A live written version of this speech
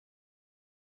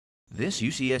This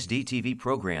UCSD TV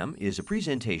program is a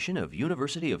presentation of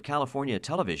University of California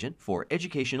Television for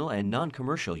educational and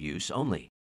non-commercial use only.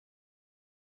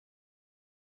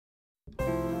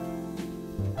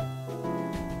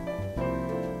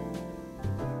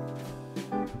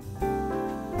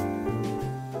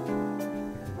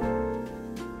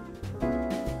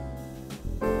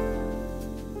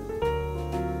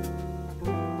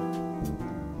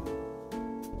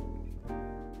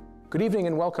 Good evening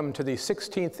and welcome to the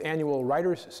 16th Annual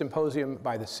Writers Symposium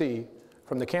by the Sea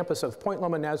from the campus of Point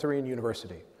Loma Nazarene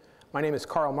University. My name is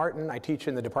Karl Martin. I teach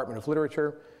in the Department of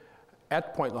Literature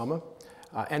at Point Loma.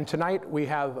 And tonight we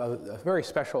have a very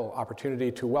special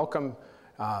opportunity to welcome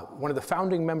one of the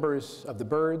founding members of the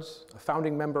Byrds, a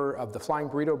founding member of the Flying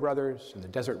Burrito Brothers and the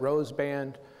Desert Rose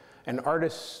Band, an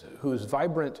artist whose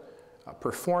vibrant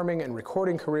performing and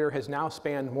recording career has now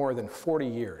spanned more than 40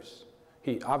 years.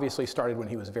 He obviously started when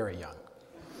he was very young.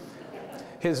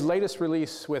 His latest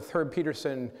release with Herb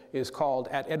Pedersen is called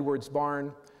At Edward's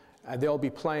Barn. They'll be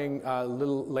playing a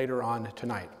little later on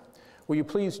tonight. Will you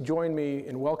please join me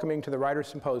in welcoming to the Writers'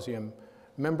 Symposium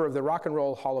member of the Rock and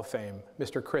Roll Hall of Fame,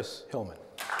 Mr. Chris Hillman.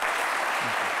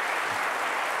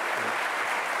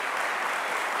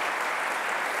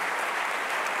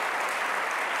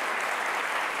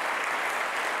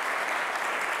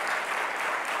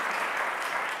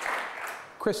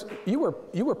 Chris, you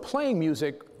were playing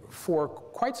music for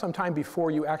quite some time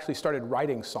before you actually started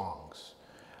writing songs.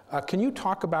 Can you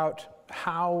talk about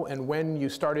how and when you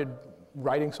started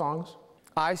writing songs?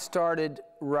 I started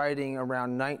writing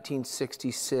around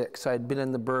 1966. I'd been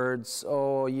in the Byrds,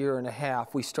 a year and a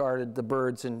half. We started the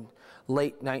Byrds in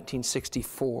late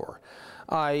 1964.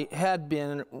 I had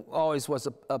been, always was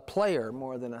a player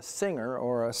more than a singer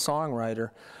or a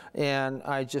songwriter, and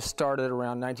I just started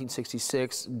around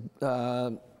 1966.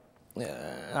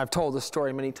 I've told this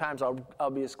story many times.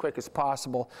 I'll be as quick as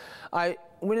possible. I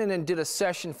went in and did a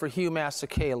session for Hugh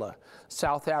Masekela,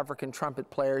 South African trumpet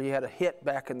player. He had a hit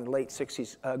back in the late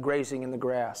 60s, Grazing in the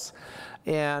Grass.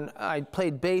 And I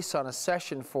played bass on a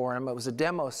session for him. It was a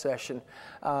demo session.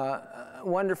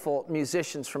 Wonderful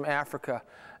musicians from Africa,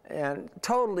 and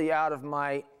totally out of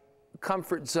my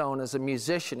comfort zone as a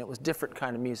musician. It was different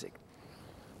kind of music.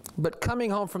 But coming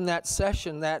home from that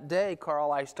session that day,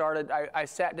 Karl, I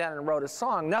sat down and wrote a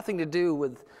song, nothing to do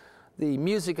with the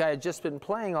music I had just been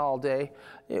playing all day.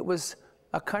 It was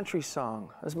a country song.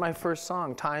 It was my first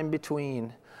song, Time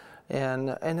Between. And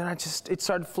then it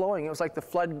started flowing. It was like the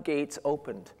floodgates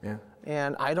opened. Yeah.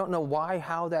 And I don't know why,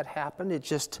 how that happened. It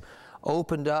just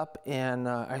opened up, and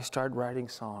I started writing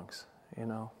songs, you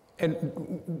know.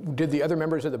 And did the other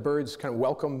members of the Byrds kind of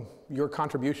welcome your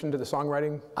contribution to the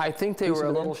songwriting? I think they were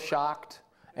a little shocked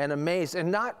and amazed,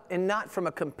 and not from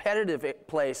a competitive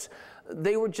place.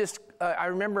 They were just, I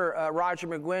remember Roger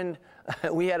McGuinn,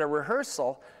 we had a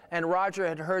rehearsal, and Roger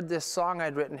had heard this song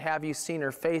I'd written, Have You Seen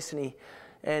Her Face?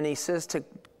 And he says to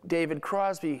David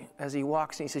Crosby as he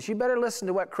walks in, he says, you better listen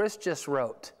to what Chris just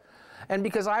wrote. And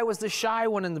because I was the shy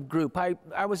one in the group,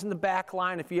 I was in the back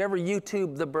line. If you ever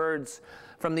YouTube the Byrds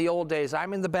from the old days,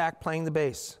 I'm in the back playing the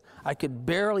bass. I could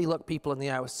barely look people in the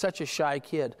eye. I was such a shy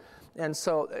kid. And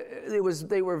so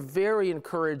they were very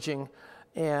encouraging,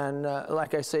 and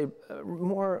like I say,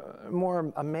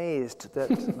 more amazed that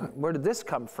where did this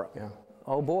come from? Yeah.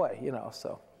 Oh boy, you know,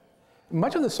 so.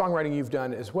 Much of the songwriting you've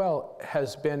done as well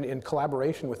has been in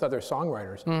collaboration with other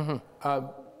songwriters.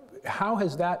 Mm-hmm. How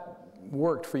has that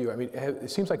worked for you? I mean, it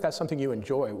seems like that's something you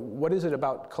enjoy. What is it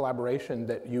about collaboration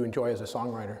that you enjoy as a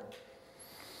songwriter?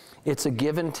 It's a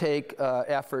give and take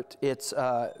effort. It's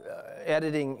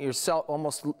editing yourself,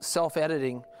 almost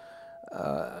self-editing,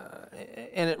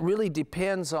 and it really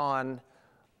depends on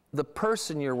the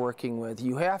person you're working with.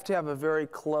 You have to have a very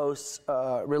close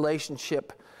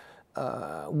relationship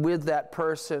with that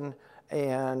person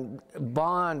and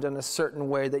bond in a certain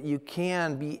way that you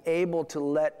can be able to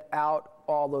let out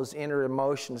all those inner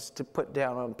emotions to put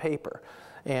down on paper.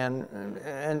 And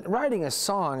writing a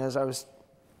song, as I was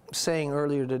saying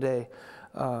earlier today,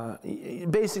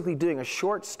 basically doing a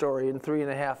short story in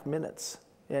 3.5 minutes.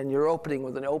 And you're opening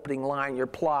with an opening line, your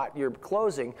plot, your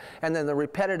closing, and then the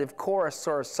repetitive chorus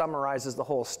sort of summarizes the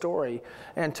whole story.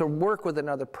 And to work with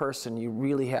another person, you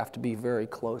really have to be very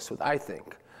close with, I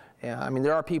think. Yeah, I mean,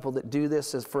 there are people that do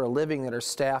this as for a living that are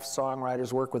staff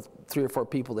songwriters, work with 3 or 4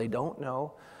 people they don't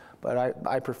know, but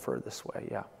I prefer this way,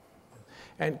 yeah.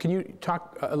 And can you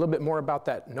talk a little bit more about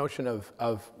that notion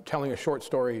of telling a short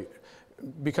story?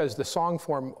 Because the song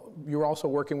form, you're also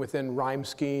working within rhyme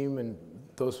scheme and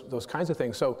those kinds of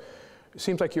things. So it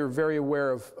seems like you're very aware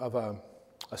of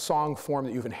a song form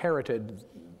that you've inherited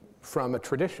from a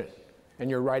tradition, and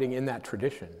you're writing in that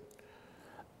tradition.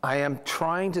 I am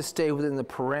trying to stay within the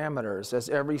parameters, as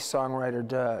every songwriter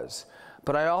does.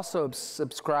 But I also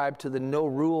subscribe to the no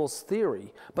rules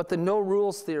theory. But the no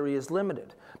rules theory is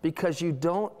limited because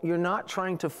you're not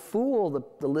trying to fool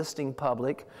the listening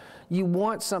public. You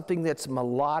want something that's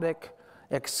melodic,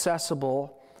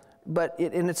 accessible,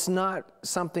 and it's not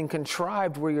something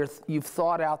contrived where you've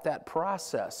thought out that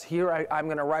process. Here I'm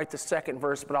going to write the second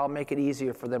verse, but I'll make it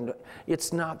easier for them to.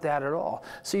 It's not that at all.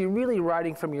 So you're really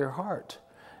writing from your heart,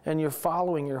 and you're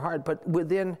following your heart. But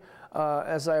within,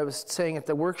 as I was saying at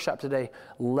the workshop today,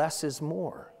 less is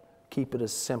more. Keep it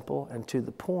as simple and to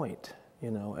the point,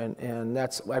 you know. And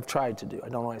that's what I've tried to do. I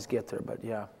don't always get there, but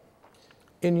yeah.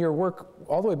 In your work,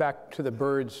 all the way back to the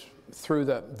Byrds, through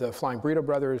the Flying Burrito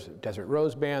Brothers, Desert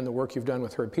Rose Band, the work you've done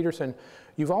with Herb Pedersen,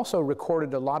 you've also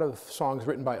recorded a lot of songs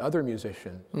written by other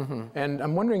musicians. Mm-hmm. And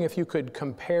I'm wondering if you could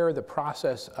compare the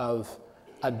process of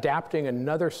adapting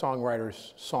another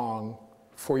songwriter's song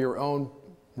for your own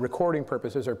recording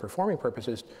purposes or performing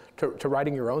purposes to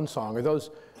writing your own song. Are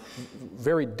those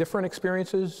very different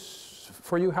experiences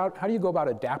for you? How do you go about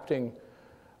adapting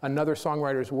another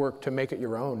songwriter's work to make it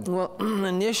your own? Well,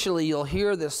 initially you'll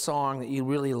hear this song that you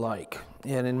really like.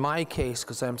 And in my case,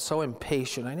 because I'm so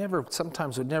impatient, I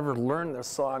sometimes would never learn the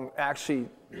song actually,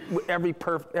 every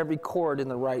chord in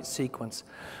the right sequence.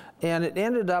 And it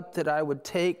ended up that I would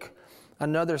take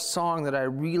another song that I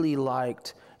really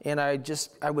liked, and I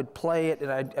would play it,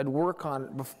 and I'd work on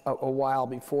it a while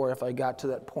before if I got to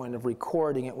that point of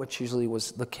recording it, which usually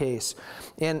was the case.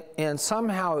 And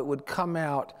somehow it would come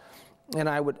out, and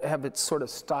I would have it sort of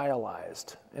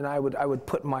stylized, and I would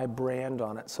put my brand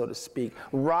on it, so to speak,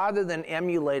 rather than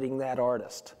emulating that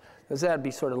artist. Because that'd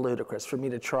be sort of ludicrous for me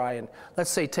to try and, let's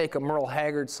say, take a Merle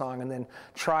Haggard song and then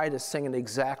try to sing it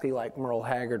exactly like Merle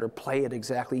Haggard or play it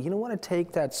exactly. You don't want to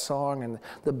take that song and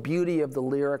the beauty of the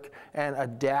lyric and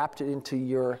adapt it into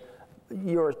your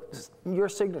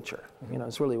signature. You know,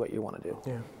 it's really what you want to do.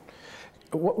 Yeah.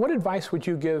 What advice would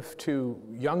you give to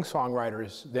young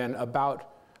songwriters then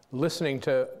about listening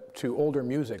to older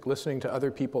music, listening to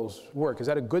other people's work? Is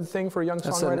that a good thing for a young songwriter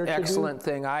to do? That's an excellent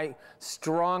thing. I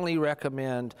strongly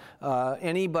recommend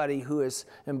anybody who is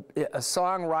a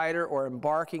songwriter or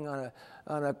embarking on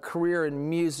a career in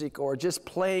music or just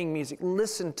playing music,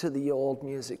 listen to the old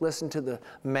music, listen to the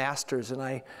masters. And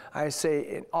I say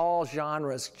in all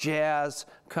genres, jazz,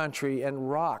 country, and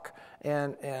rock.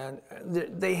 And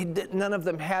none of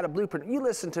them had a blueprint. You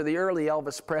listen to the early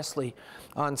Elvis Presley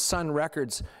on Sun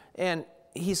Records, and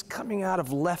he's coming out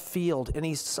of left field, and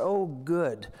he's so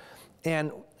good.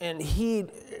 And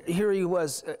here he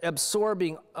was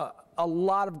absorbing a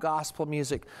lot of gospel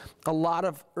music, a lot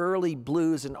of early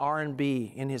blues and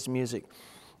R&B in his music.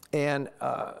 And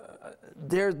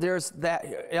there's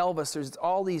that Elvis, there's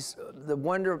all these, the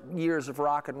wonder years of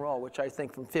rock and roll, which I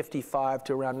think from 55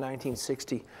 to around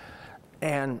 1960.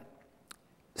 And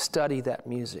study that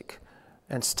music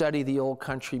and study the old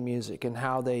country music and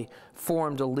how they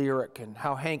formed a lyric and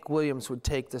how Hank Williams would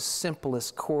take the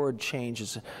simplest chord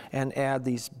changes and add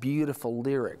these beautiful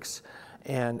lyrics.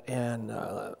 And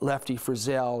Lefty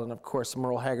Frizzell, and of course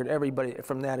Merle Haggard, everybody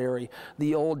from that area,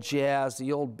 the old jazz,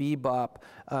 the old bebop.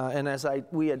 And as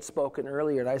we had spoken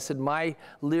earlier, and I said my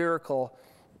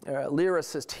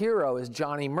lyricist hero is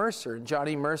Johnny Mercer. And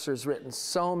Johnny Mercer's written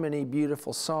so many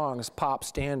beautiful songs, pop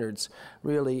standards,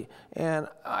 really. And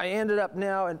I ended up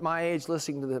now at my age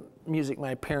listening to the music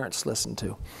my parents listened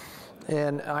to.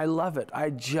 And I love it. I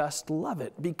just love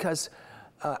it because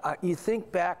you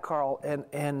think back, Karl,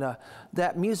 and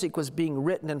that music was being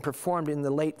written and performed in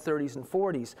the late 30s and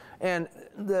 40s. And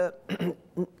the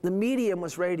medium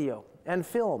was radio and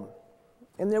film.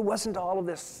 And there wasn't all of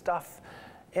this stuff.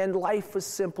 And life was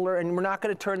simpler, and we're not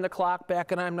going to turn the clock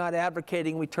back, and I'm not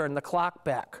advocating we turn the clock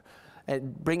back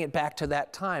and bring it back to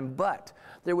that time. But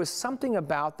there was something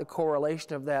about the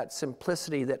correlation of that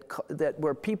simplicity that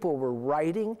where people were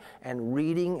writing and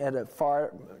reading at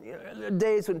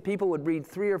days when people would read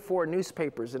 3 or 4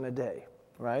 newspapers in a day,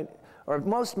 right? Or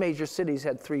most major cities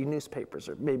had 3 newspapers,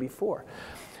 or maybe 4.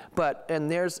 And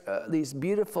there's these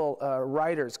beautiful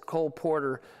writers, Cole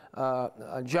Porter,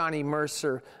 Johnny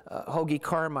Mercer, Hoagy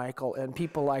Carmichael, and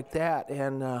people like that.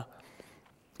 And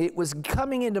it was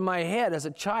coming into my head as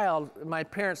a child. My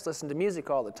parents listened to music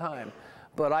all the time,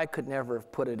 but I could never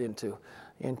have put it into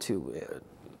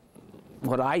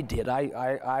what I did.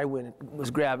 I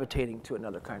was gravitating to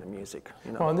another kind of music.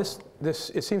 You know? Well, and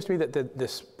it seems to me that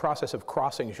this process of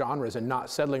crossing genres and not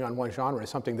settling on one genre is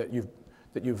something that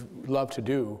you've loved to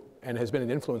do and has been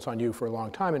an influence on you for a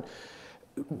long time. And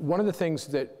one of the things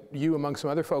that you, among some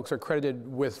other folks, are credited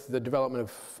with the development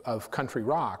of country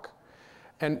rock.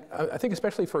 And I think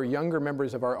especially for younger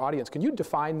members of our audience, can you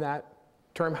define that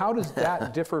term? How does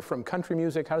that differ from country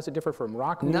music? How does it differ from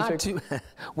rock music? Not too,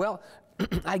 well,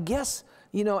 I guess,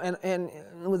 you know, and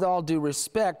with all due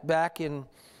respect, back in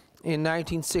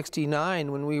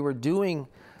 1969 when we were doing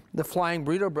the Flying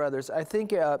Burrito Brothers, I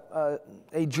think a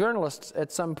journalist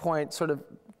at some point sort of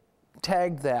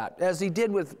tagged that, as he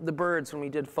did with the Byrds when we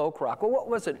did folk rock. Well, what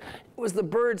was it? It was the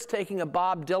Byrds taking a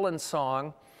Bob Dylan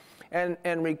song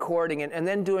and recording it, and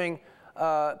then doing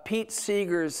Pete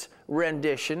Seeger's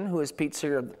rendition, who is Pete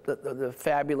Seeger, the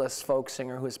fabulous folk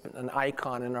singer who has been an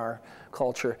icon in our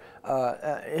culture,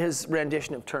 his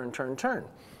rendition of Turn, Turn, Turn,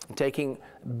 taking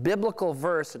biblical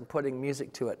verse and putting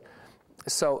music to it.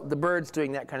 So the Byrds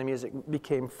doing that kind of music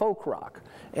became folk rock.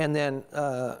 And then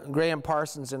Graham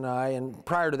Parsons and I, and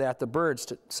prior to that the Byrds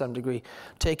to some degree,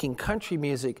 taking country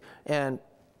music and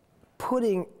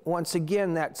putting, once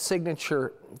again, that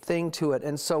signature thing to it.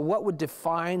 And so what would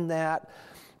define that?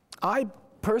 I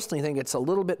personally think it's a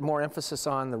little bit more emphasis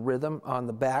on the rhythm, on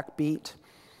the backbeat,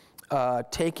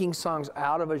 taking songs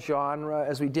out of a genre,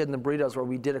 as we did in the Burritos, where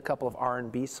we did a couple of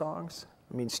R&B songs.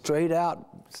 I mean, straight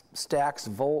out, Stax,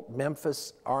 Volt,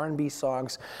 Memphis, R&B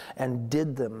songs, and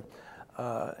did them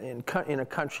in a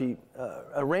country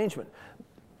arrangement.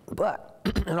 But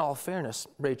in all fairness,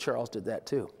 Ray Charles did that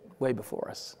too, way before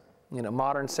us. You know,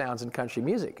 modern sounds in country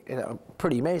music, you know,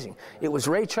 pretty amazing. It was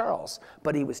Ray Charles,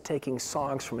 but he was taking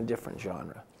songs from a different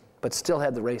genre, but still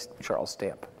had the Ray Charles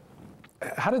stamp.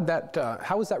 How did that?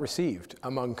 How was that received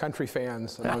among country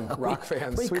fans, among rock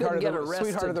fans? We couldn't get arrested.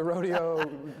 Sweetheart of the Rodeo,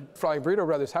 Flying Burrito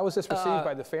Brothers. How was this received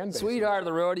by the fan base? Sweetheart of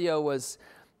the Rodeo was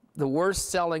the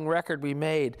worst-selling record we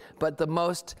made, but the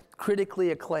most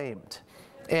critically acclaimed.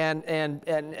 And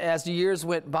as the years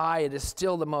went by, it is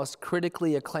still the most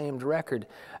critically acclaimed record.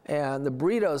 And the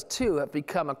Burritos, too, have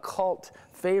become a cult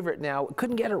favorite now. We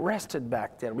couldn't get arrested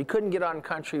back then. We couldn't get on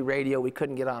country radio. We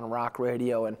couldn't get on rock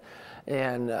radio.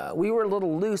 And we were a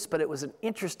little loose, but it was an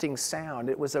interesting sound.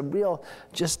 It was a real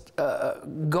just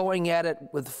going at it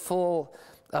with full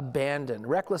abandon,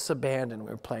 reckless abandon. We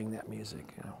were playing that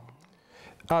music, you know.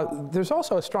 There's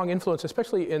also a strong influence,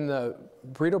 especially in the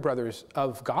Burrito Brothers,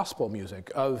 of gospel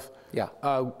music.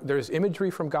 There's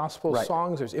imagery from gospel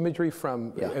songs. There's imagery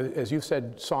from, as you've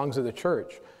said, songs of the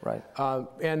church. Right.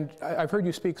 And I've heard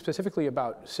you speak specifically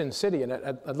about Sin City, and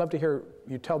I'd love to hear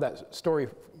you tell that story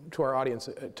to our audience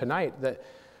tonight. That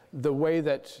the way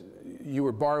that you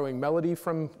were borrowing melody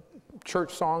from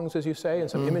church songs, as you say, and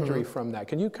some imagery from that.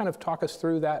 Can you kind of talk us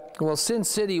through that? Well, Sin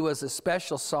City was a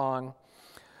special song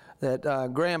that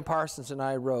Graham Parsons and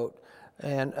I wrote.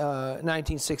 And in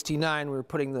 1969, we were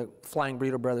putting the Flying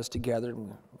Burrito Brothers together.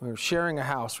 And we were sharing a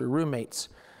house. We were roommates.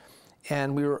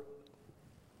 And we were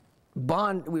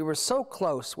so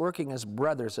close, working as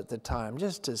brothers at the time,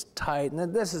 just as tight.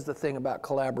 And this is the thing about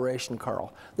collaboration,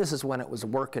 Karl. This is when it was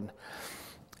working.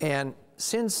 And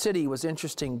Sin City was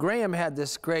interesting. Graham had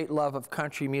this great love of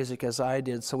country music, as I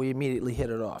did, so we immediately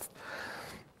hit it off.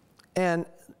 And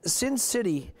Sin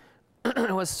City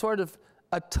was sort of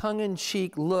a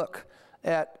tongue-in-cheek look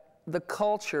at the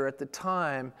culture at the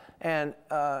time, and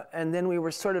then we were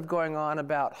sort of going on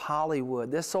about Hollywood.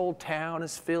 This old town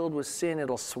is filled with sin.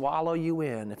 It'll swallow you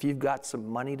in if you've got some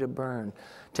money to burn.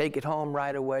 Take it home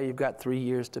right away. You've got 3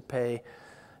 years to pay,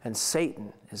 and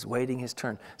Satan is waiting his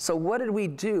turn. So what did we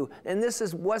do? And this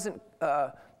wasn't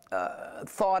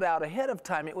thought out ahead of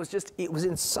time. It was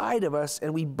inside of us,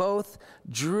 and we both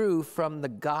drew from the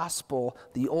gospel,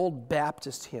 the old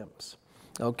Baptist hymns,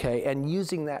 okay, and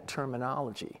using that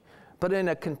terminology, but in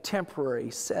a contemporary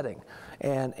setting.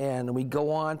 And we go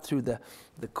on through the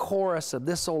chorus of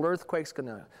this old earthquake's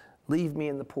gonna leave me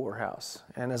in the poorhouse.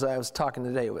 And as I was talking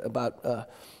today about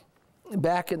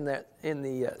back in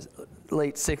the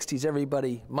late 60s,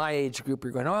 everybody, my age group,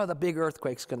 were going, oh, the big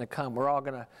earthquake's gonna come. We're all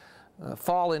gonna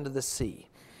fall into the sea.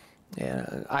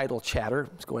 Idle chatter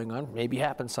is going on. Maybe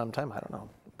happens sometime, I don't know.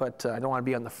 But I don't want to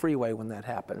be on the freeway when that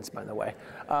happens, by the way.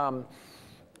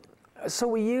 So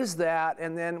we use that,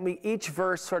 and then each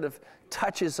verse sort of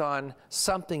touches on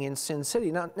something in Sin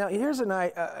City. Now here's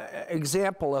an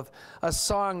example of a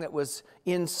song that was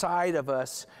inside of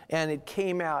us, and it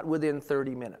came out within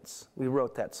 30 minutes. We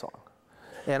wrote that song.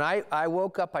 And I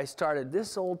woke up, I started,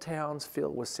 this old town's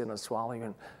filled with sin and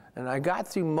swallowing. And I got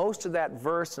through most of that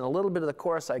verse and a little bit of the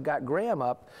chorus. I got Graham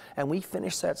up, and we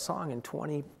finished that song in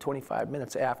 20, 25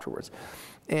 minutes afterwards.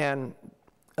 And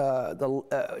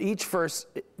each verse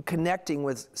connecting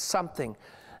with something.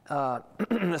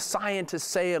 The scientists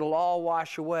say it'll all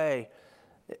wash away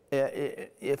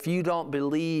if you don't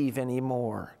believe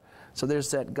anymore. So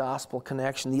there's that gospel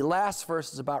connection. The last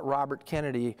verse is about Robert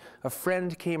Kennedy. A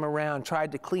friend came around,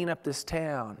 tried to clean up this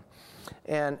town.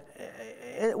 And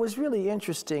it was really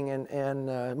interesting, and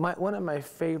one of my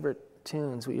favorite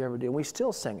tunes we ever did. We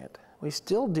still sing it. We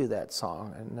still do that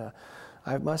song, and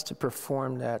I must have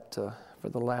performed that for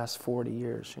the last 40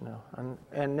 years, you know,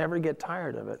 and never get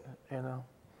tired of it, you know.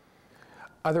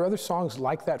 Are there other songs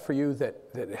like that for you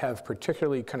that have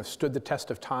particularly kind of stood the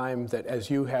test of time, that as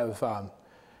you have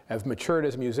matured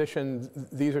as a musician,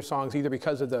 these are songs either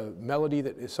because of the melody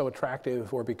that is so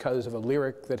attractive or because of a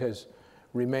lyric that has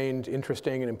remained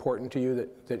interesting and important to you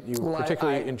that you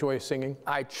particularly enjoy singing?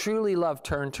 I truly love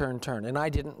Turn, Turn, Turn, and I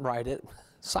didn't write it.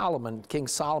 King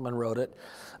Solomon wrote it.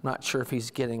 I'm not sure if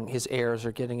his heirs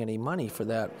are getting any money for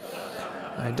that.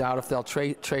 I doubt if they'll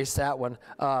trace that one.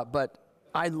 But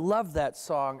I love that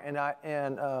song, and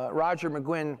Roger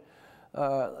McGuinn,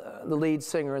 the lead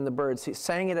singer in the Byrds, he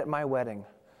sang it at my wedding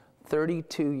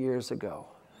 32 years ago.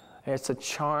 It's a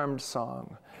charmed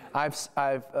song. I've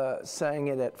sang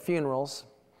it at funerals.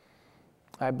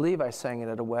 I believe I sang it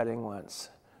at a wedding once.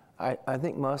 I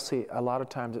think mostly, a lot of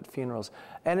times at funerals.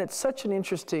 And it's such an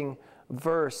interesting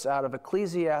verse out of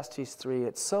Ecclesiastes 3.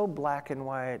 It's so black and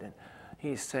white, and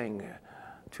he's saying,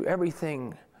 to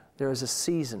everything there is a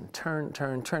season, turn,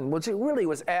 turn, turn, which it really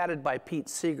was added by Pete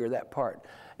Seeger, that part,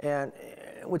 and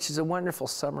which is a wonderful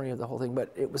summary of the whole thing,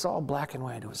 but it was all black and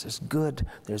white. It was, there's good,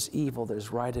 there's evil,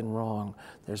 there's right and wrong,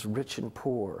 there's rich and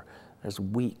poor, there's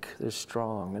weak, there's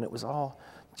strong, and it was all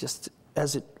just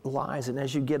as it lies. And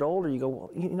as you get older, you go, well,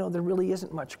 you know, there really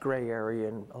isn't much gray area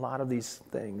in a lot of these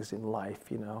things in life,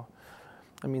 you know.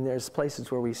 I mean, there's places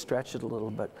where we stretch it a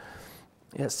little, but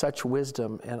it's such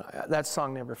wisdom, and that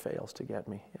song never fails to get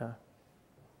me, yeah.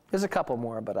 There's a couple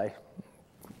more, but I'd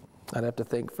have to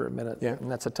think for a minute, yeah. And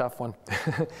that's a tough one.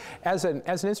 As an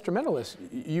instrumentalist,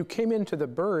 you came into the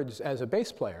Byrds as a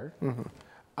bass player, mm-hmm.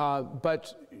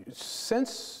 But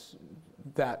since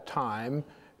that time,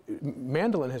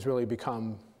 mandolin has really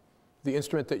become the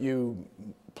instrument that you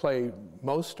play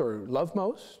most or love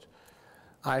most?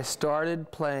 I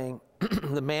started playing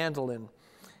the mandolin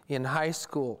in high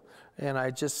school, and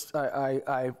I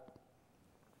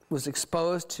was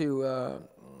exposed to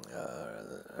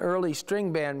early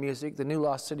string band music, the New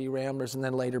Lost City Ramblers, and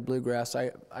then later bluegrass.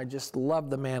 I just loved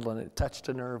the mandolin. It touched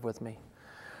a nerve with me.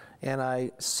 And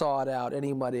I sought out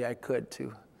anybody I could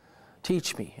to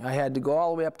teach me. I had to go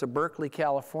all the way up to Berkeley,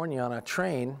 California on a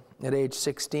train at age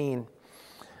 16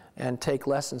 and take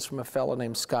lessons from a fellow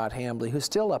named Scott Hambly, who's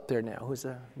still up there now, who's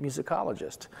a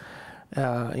musicologist.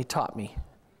 He taught me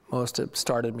most, it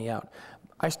started me out.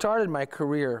 I started my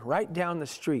career right down the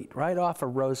street, right off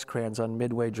of Rosecrans on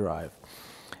Midway Drive,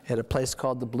 at a place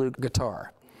called the Blue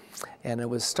Guitar. And it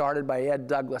was started by Ed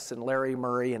Douglas and Larry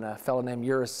Murray and a fellow named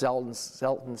Uris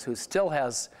Zeltens, who still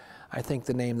has, I think,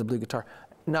 the name The Blue Guitar.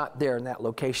 Not there in that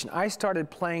location. I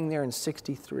started playing there in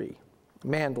 '63,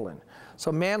 mandolin.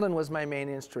 So mandolin was my main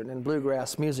instrument in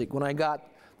bluegrass music. When I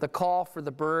got the call for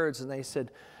the Byrds and they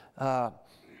said,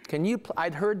 can you,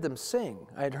 I'd heard them sing.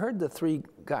 I'd heard the three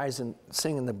guys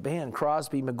sing in the band,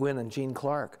 Crosby, McGuinn, and Gene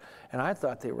Clark, and I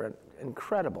thought they were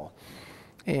incredible,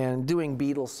 and doing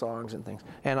Beatles songs and things.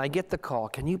 And I get the call,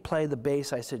 can you play the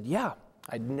bass? I said, yeah.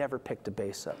 I'd never picked a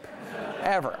bass up,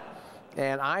 ever.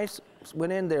 And I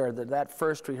went in there, that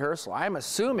first rehearsal. I'm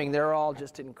assuming they're all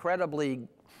just incredibly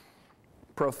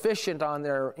proficient on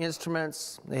their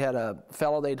instruments. They had a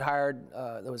fellow they'd hired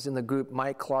that was in the group,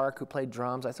 Mike Clark, who played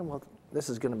drums. I said, well, this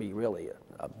is going to be really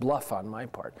a bluff on my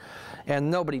part.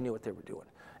 And nobody knew what they were doing.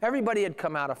 Everybody had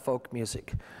come out of folk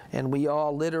music, and we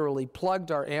all literally plugged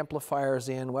our amplifiers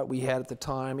in, what we had at the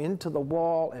time, into the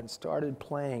wall and started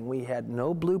playing. We had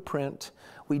no blueprint.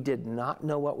 We did not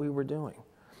know what we were doing.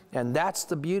 And that's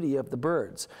the beauty of the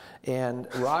Byrds. And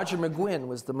Roger McGuinn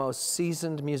was the most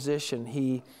seasoned musician.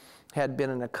 He had been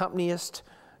an accompanist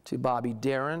to Bobby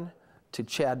Darin, to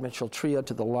Chad Mitchell Trio,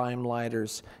 to the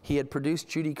Limelighters. He had produced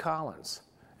Judy Collins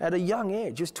at a young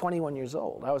age. He was 21 years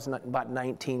old. I was about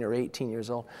 19 or 18 years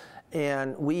old.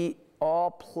 And we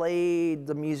all played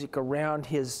the music around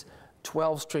his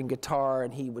 12-string guitar,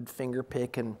 and he would finger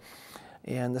pick, and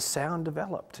the sound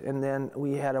developed. And then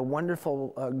we had a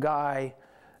wonderful guy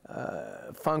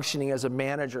functioning as a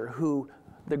manager who,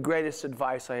 the greatest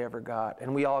advice I ever got,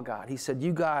 and we all got, he said,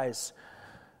 you guys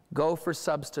go for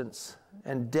substance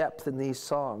and depth in these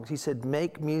songs. He said,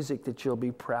 make music that you'll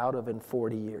be proud of in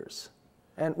 40 years.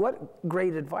 And what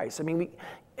great advice. I mean,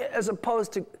 as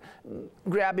opposed to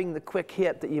grabbing the quick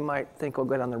hit that you might think will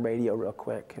get on the radio real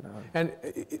quick. You know. And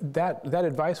that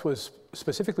advice was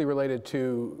specifically related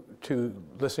to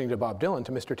listening to Bob Dylan,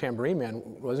 to Mr. Tambourine Man,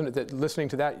 wasn't it? That listening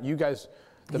to that, you guys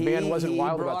the band wasn't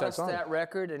wild about that song. He brought us that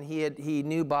record, and he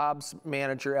knew Bob's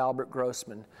manager, Albert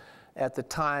Grossman, at the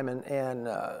time, and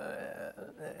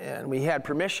we had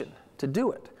permission to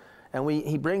do it. And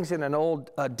he brings in an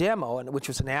old demo, which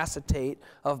was an acetate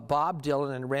of Bob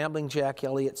Dylan and Rambling Jack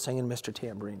Elliott singing Mr.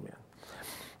 Tambourine Man.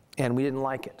 And we didn't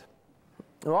like it.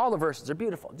 And all the verses are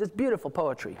beautiful, just beautiful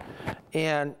poetry.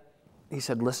 And he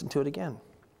said, listen to it again.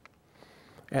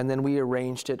 And then we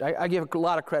arranged it. I give a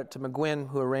lot of credit to McGuinn,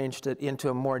 who arranged it into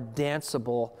a more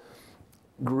danceable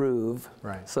groove,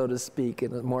 right, so to speak,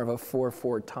 in more of a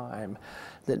 4/4 time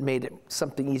that made it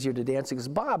something easier to dance, because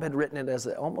Bob had written it as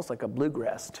almost like a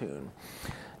bluegrass tune.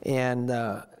 And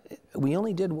we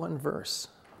only did one verse.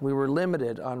 We were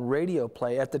limited on radio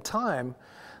play. At the time,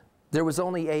 there was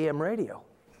only AM radio.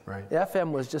 Right.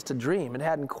 FM was just a dream. It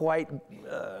hadn't quite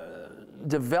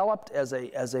developed as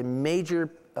a major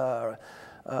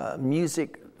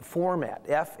music format,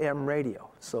 FM radio.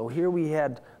 So here we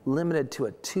had limited to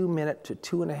a 2-minute to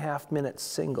 2.5-minute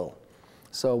single.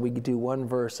 So we could do one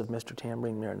verse of Mr.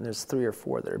 Tambourine Man, and there's 3 or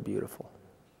 4 that are beautiful,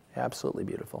 absolutely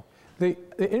beautiful.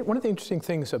 One of the interesting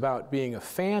things about being a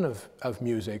fan of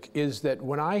music is that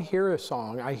when I hear a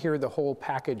song, I hear the whole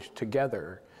package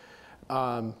together.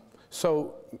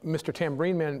 So Mr.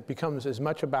 Tambourine Man becomes as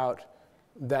much about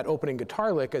that opening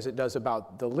guitar lick as it does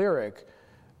about the lyric.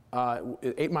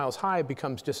 8 Miles High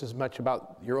becomes just as much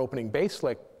about your opening bass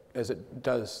lick as it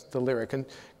does the lyric. And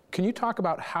can you talk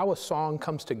about how a song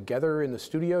comes together in the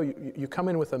studio? You come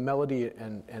in with a melody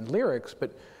and lyrics,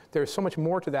 but there's so much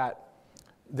more to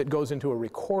that goes into a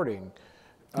recording.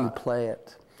 You play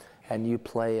it, and you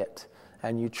play it,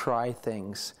 and you try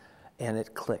things, and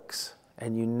it clicks,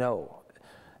 and you know.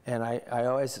 And I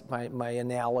always, my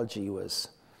analogy was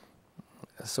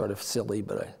sort of silly,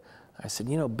 but I said,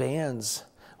 you know, bands,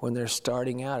 when they're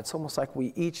starting out, it's almost like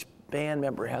each band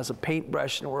member has a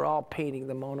paintbrush and we're all painting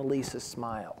the Mona Lisa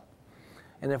smile.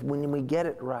 And when we get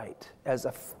it right, as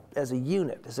a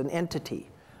unit, as an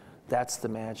entity, that's the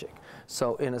magic.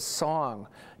 So in a song,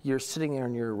 you're sitting there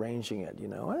and you're arranging it, you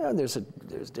know. And there's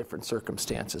different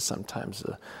circumstances. Sometimes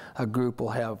a group will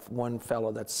have one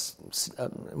fellow that's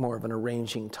more of an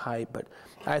arranging type, but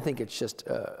I think it's just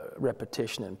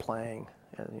repetition and playing,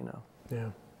 you know. Yeah.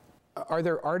 Are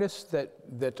there artists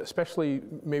that especially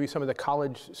maybe some of the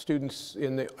college students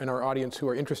in our audience who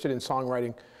are interested in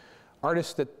songwriting,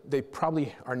 artists that they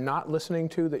probably are not listening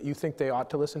to that you think they ought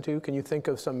to listen to? Can you think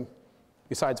of some,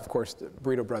 besides of course the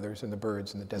Burrito Brothers and the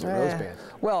Byrds and the Desert Rose Band?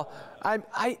 Well,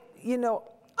 I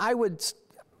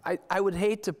would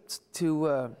hate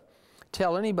to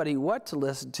tell anybody what to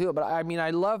listen to, but I mean,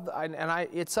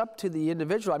 it's up to the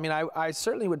individual. I mean, I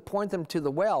certainly would point them to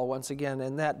the well once again,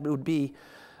 and that would be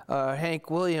Hank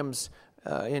Williams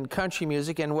in country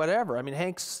music and whatever. I mean,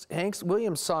 Hank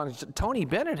Williams songs. Tony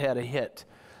Bennett had a hit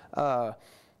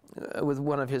with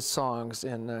one of his songs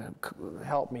in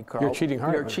help me, Carl. Your Cheating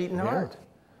Heart. Your Cheating Heart.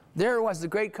 There was the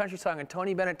great country song, and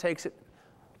Tony Bennett takes it,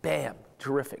 bam,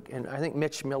 terrific. And I think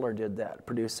Mitch Miller did that,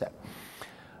 produced that.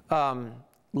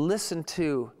 Listen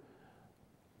to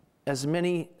as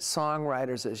many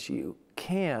songwriters as you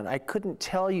can. I couldn't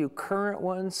tell you current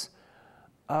ones.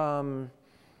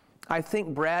 I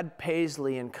think Brad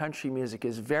Paisley in country music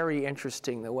is very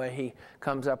interesting, the way he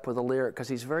comes up with a lyric, because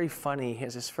he's very funny. He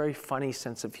has this very funny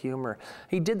sense of humor.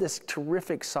 He did this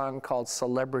terrific song called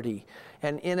Celebrity,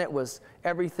 and in it was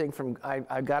everything from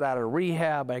I got out of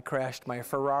rehab, I crashed my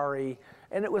Ferrari,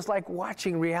 and it was like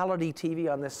watching reality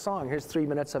TV on this song. Here's 3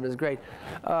 minutes of it, it's great.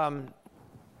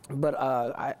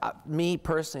 Me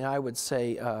personally, I would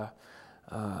say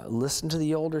listen to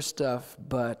the older stuff,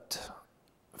 but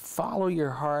follow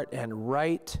your heart and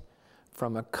write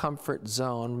from a comfort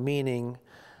zone, meaning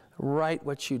write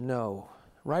what you know.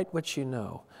 Write what you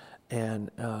know.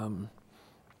 And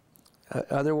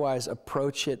otherwise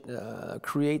approach it,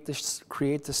 create the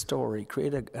story,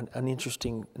 create an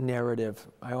interesting narrative.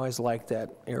 I always like that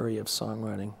area of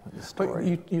songwriting, the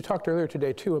story. But you talked earlier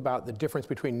today too about the difference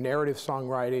between narrative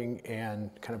songwriting and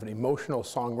kind of an emotional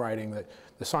songwriting, that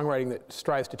the songwriting that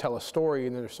strives to tell a story,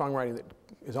 and then there's songwriting that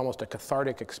is almost a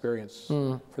cathartic experience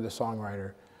for the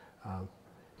songwriter.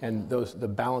 And the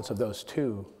balance of those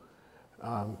two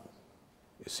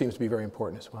seems to be very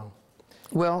important as well.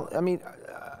 Well, I mean,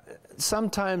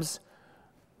 sometimes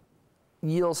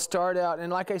you'll start out,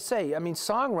 and like I say, I mean,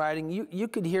 songwriting, you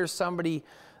could hear somebody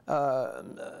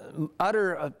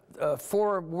utter a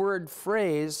 4-word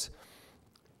phrase,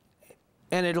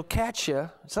 and it'll catch you,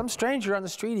 some stranger on the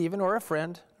street even, or a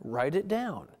friend, write it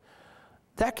down.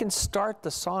 that can start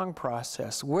the song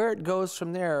process. Where it goes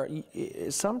from there,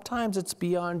 sometimes it's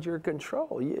beyond your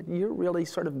control. You're really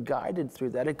sort of guided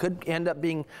through that. It could end up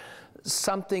being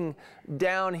something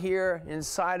down here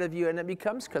inside of you, and it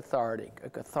becomes cathartic, a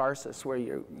catharsis where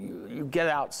you get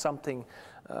out something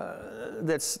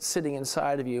that's sitting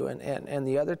inside of you. And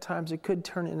the other times it could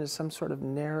turn into some sort of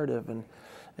narrative and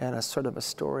a sort of a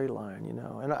storyline, you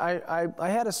know. And I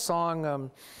had a song,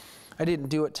 I didn't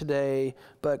do it today,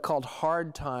 but called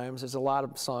Hard Times. There's a lot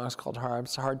of songs called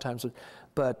Hard Times,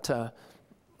 but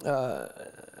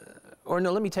or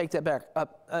no, let me take that back.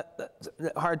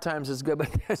 Hard Times is good, but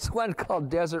there's one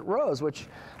called Desert Rose, which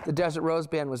the Desert Rose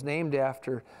Band was named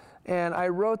after. And I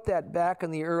wrote that back in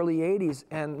the early 80s,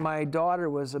 and my daughter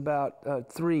was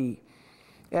about 3.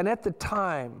 And at the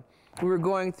time, we were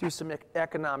going through some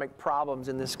economic problems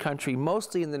in this country,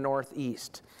 mostly in the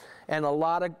Northeast. And a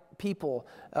lot of people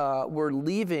were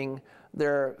leaving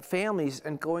their families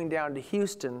and going down to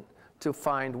Houston to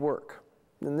find work.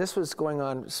 And this was going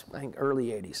on, I think, early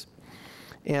 80s.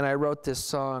 And I wrote this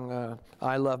song,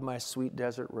 I Love My Sweet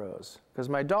Desert Rose, because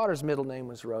my daughter's middle name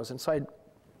was Rose. And so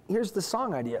here's the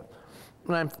song idea.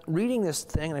 And I'm reading this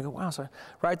thing, and I go, wow, so I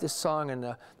write this song, and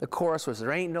the chorus was,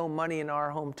 there ain't no money in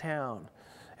our hometown,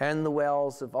 and the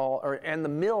wells of all, and the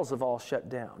mills have all shut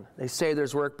down. They say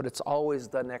there's work, but it's always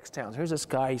the next town. So here's this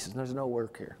guy, he says, there's no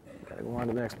work here. Gotta go on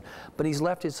to the next. But he's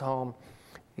left his home,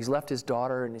 he's left his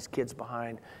daughter and his kids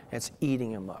behind, and it's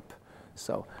eating him up.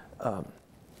 So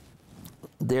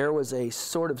there was a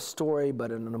sort of story,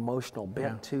 but an emotional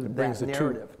bent to that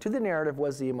narrative. To the narrative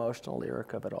was the emotional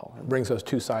lyric of it all. It brings those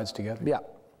two sides together. Yeah,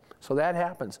 so that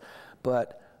happens.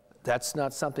 But that's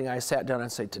not something I sat down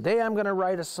and say, today I'm going to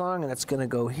write a song and it's going to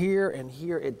go here and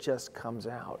here. It just comes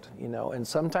out, you know. And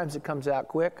sometimes it comes out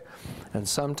quick, and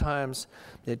sometimes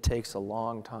it takes a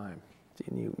long time.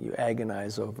 And you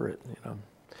agonize over it, you know.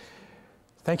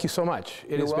 Thank you so much.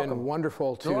 It has been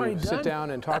wonderful to sit down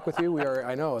and talk with you.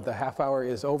 I know, the half hour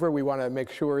is over. We want to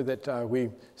make sure that we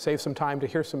save some time to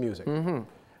hear some music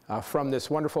from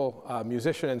this wonderful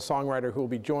musician and songwriter who will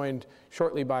be joined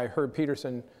shortly by Herb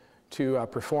Pedersen to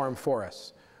perform for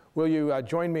us. Will you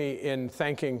join me in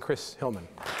thanking Chris Hillman?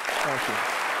 Thank you.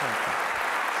 Thank you.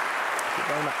 Thank you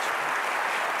very much.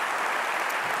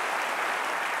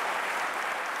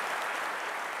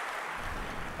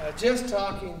 Just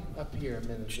talking up here a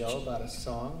minute ago about a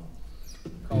song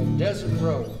called Desert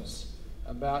Rose,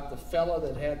 about the fellow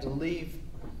that had to leave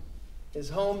his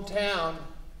hometown,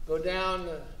 go down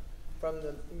from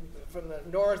the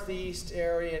northeast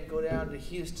area and go down to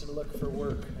Houston to look for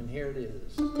work, and here it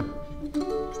is.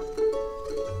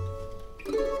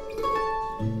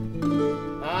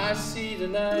 I see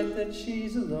tonight that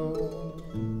she's alone.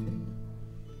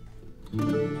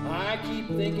 I keep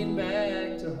thinking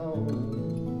back to home.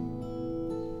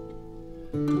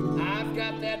 I've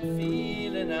got that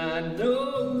feeling, I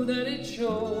know that it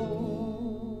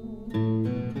shows.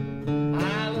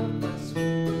 I love my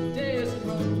sweet desert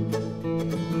rose.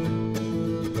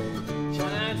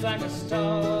 Shines like a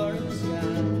star in the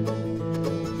sky.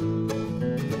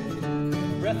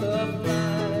 Breath of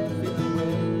life in the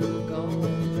well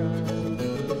gone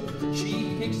dry.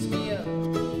 She picks me up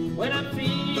when I'm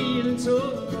feeling so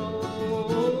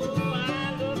low.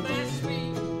 I love my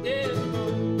sweet desert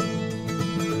rose.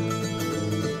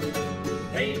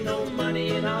 Ain't no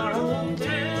money in our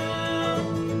hometown,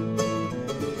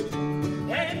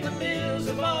 and the mills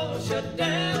have all shut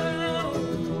down.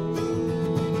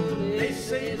 They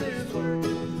say there's work,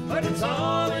 but it's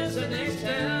always the next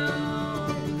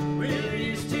town. Will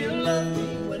you still love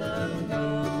me when I'm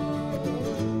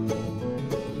gone?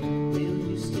 Will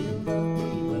you still love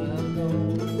me when I'm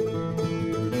gone?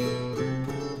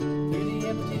 Through the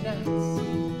empty nights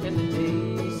and the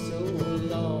days so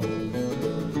long,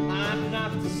 I'm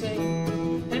not the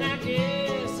same, and I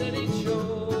guess that it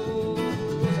shows.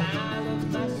 I love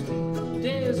my sweet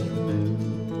desert rose.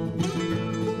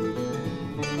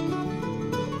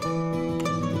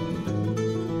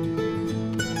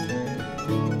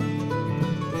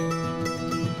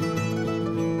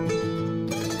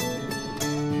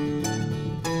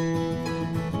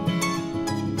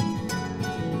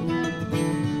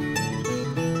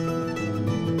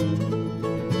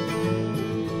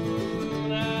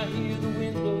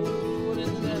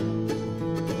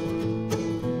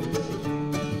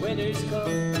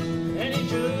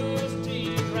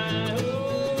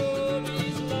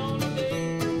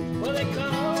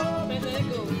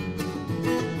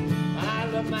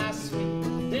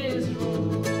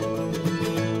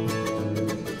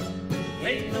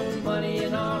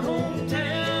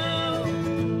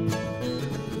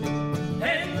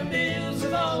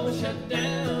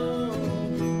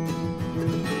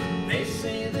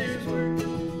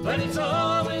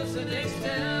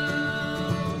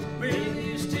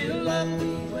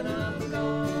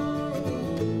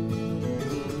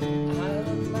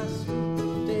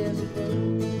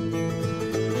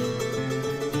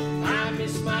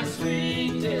 my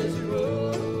sweet desert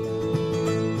rose.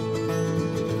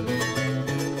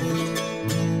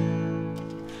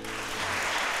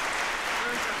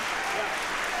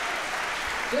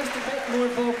 Just a bit more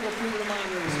vocal through the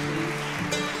minors, please.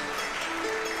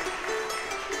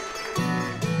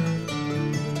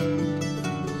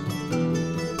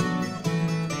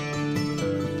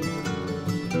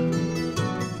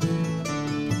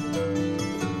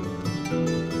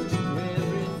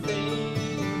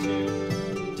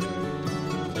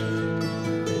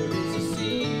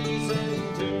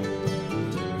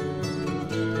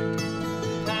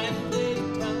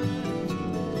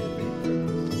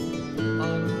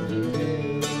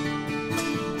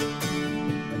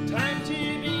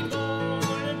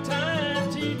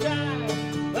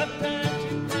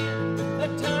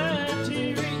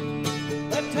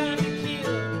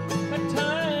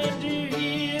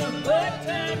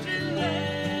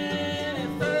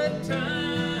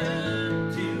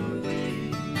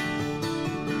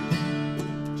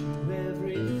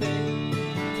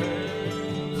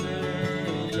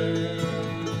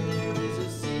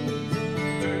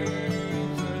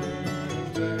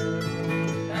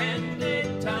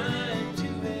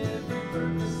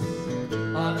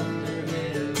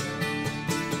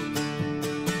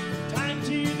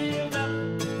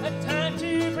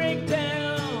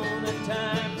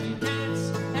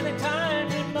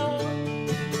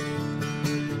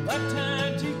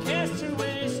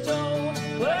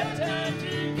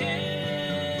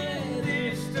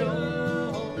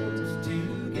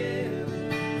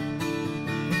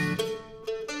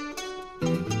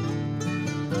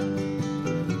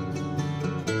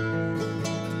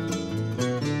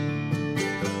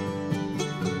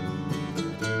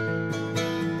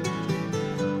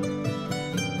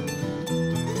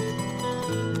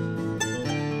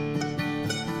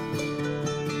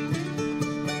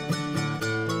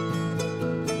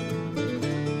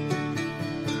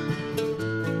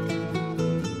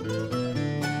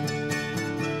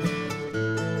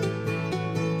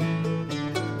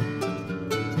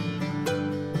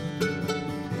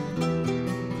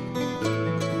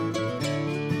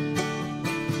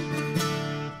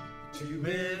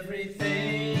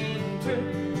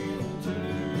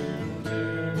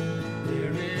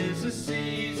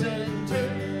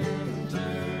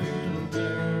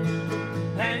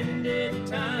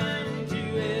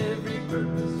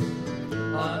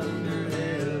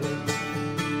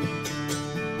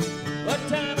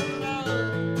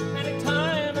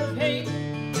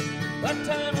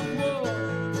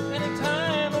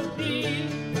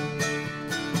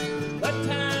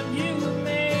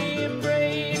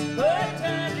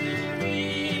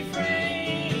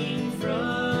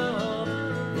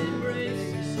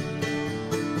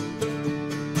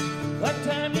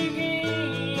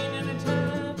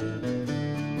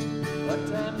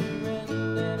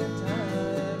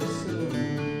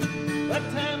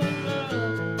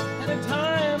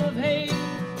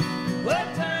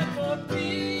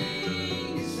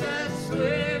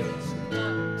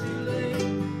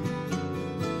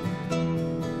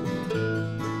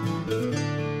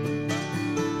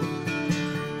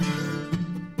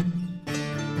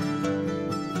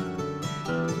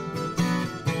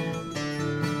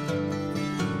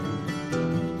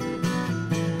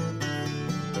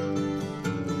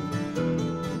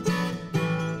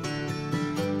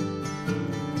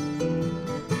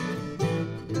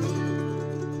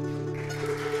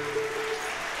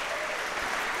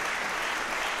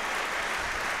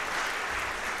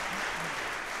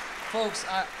 Folks,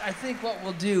 I think what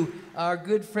we'll do, our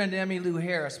good friend Emmylou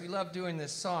Harris, we love doing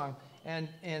this song, and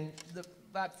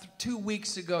about 2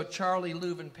 weeks ago, Charlie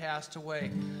Louvin passed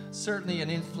away. Certainly an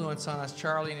influence on us,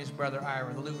 Charlie and his brother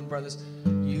Ira, the Louvin brothers.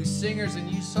 You singers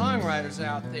and you songwriters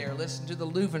out there, listen to the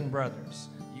Louvin brothers.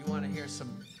 You want to hear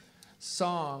some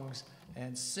songs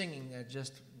and singing that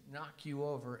just knock you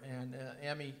over. And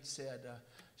Emmy said,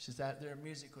 that their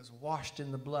music was washed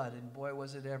in the blood, and boy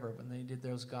was it ever when they did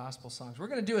those gospel songs. We're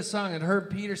going to do a song that Herb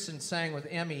Pedersen sang with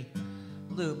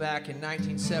Emmylou back in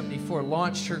 1974,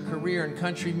 launched her career in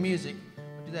country music.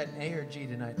 We'll do that in A or G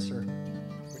tonight, sir.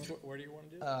 Where do you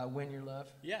want to do? Win Your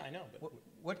Love. Yeah, I know. But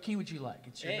what key would you like?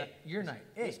 It's your night.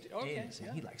 A. Okay.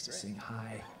 Yeah, he likes to sing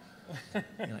high.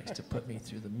 He likes to put me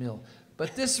through the mill.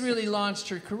 But this really launched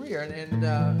her career,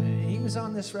 and he was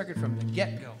on this record from the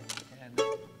get-go.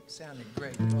 Sounded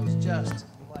great. It was just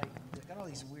like, they got all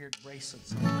these weird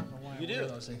bracelets. I don't know why I wear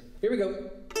those things. Here we go.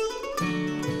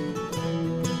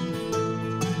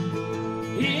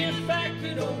 If I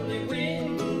could only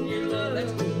win your love,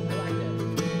 That's cool. I like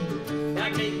that.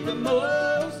 I'd make the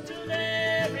most of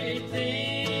everything.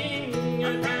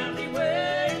 I'd probably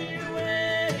wear your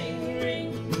wedding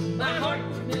ring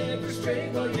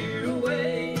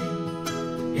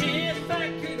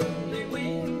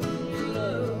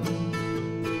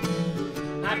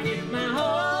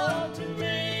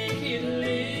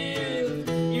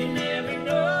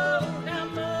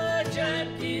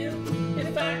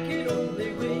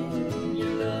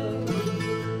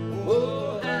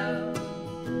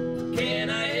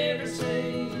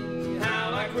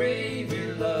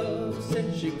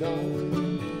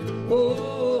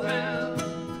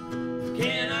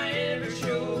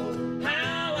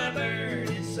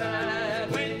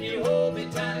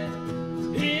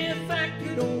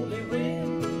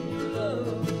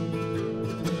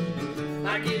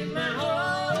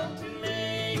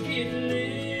it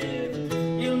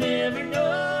live. You'll never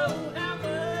know how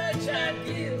much I'd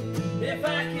give if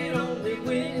I could only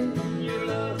win your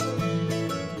love.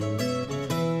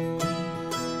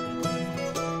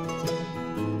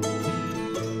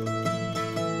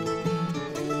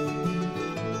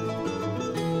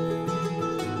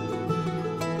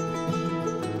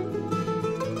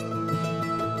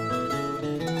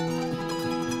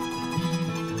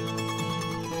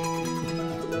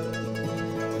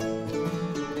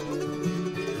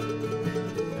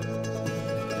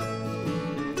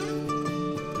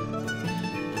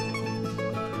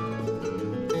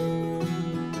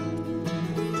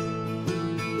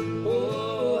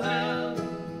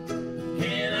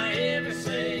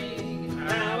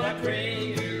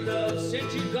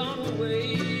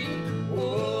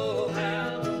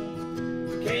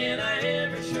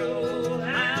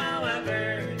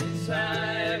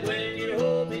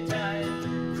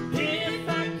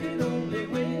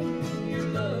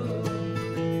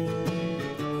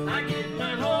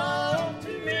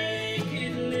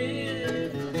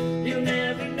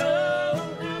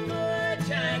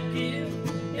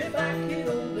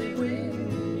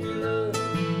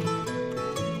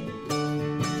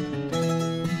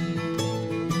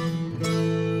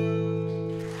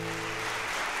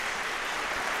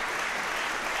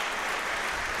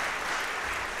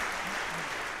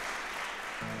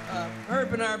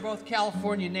 Herb and I are both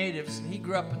California natives, and he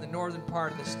grew up in the northern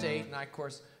part of the state, and I, of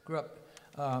course, grew up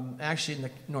actually in the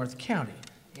North County.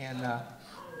 And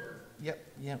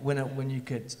when you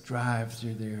could drive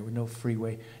through there with no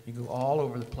freeway, you go all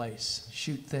over the place,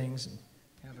 shoot things, and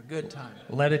have a good time.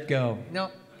 Let it go.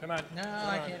 No, Come on. no,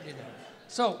 I can't do that.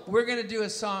 So we're going to do a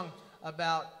song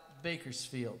about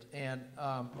Bakersfield, and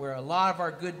where a lot of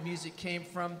our good music came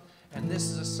from. And this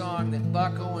is a song that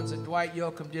Buck Owens and Dwight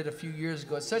Yoakam did a few years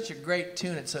ago. It's such a great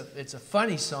tune. It's a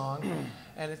funny song,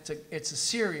 and it's a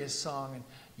serious song. And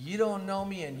you don't know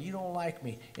me and you don't like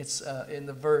me. It's in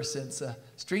the verse. It's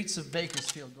Streets of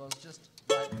Bakersfield goes just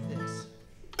like this.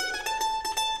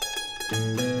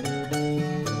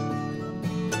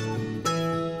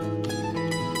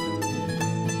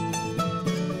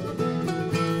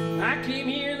 I came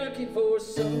here looking for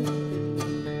something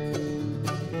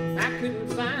I couldn't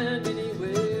find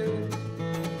anywhere.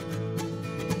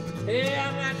 Hey,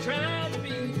 I'm not trying to be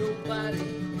nobody,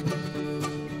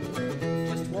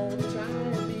 just want to try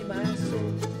to be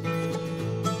myself.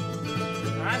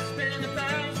 I spent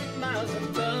 1,000 miles of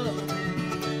thumbing.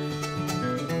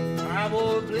 I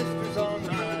wore blisters on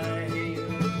my head,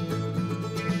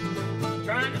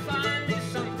 trying to find me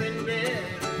something better.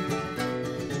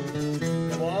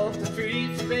 I walk the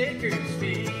streets of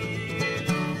Bakersfield.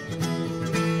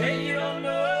 Hey, you don't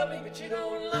know me, but you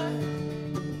don't lie.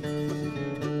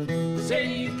 Say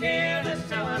you care, that's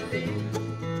how I feel.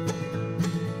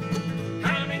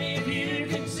 How many of you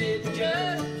can sit and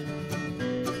judge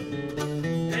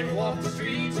and walk the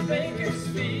streets of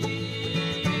Bakersfield?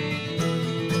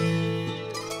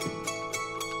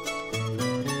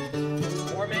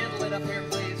 More mandolin up here,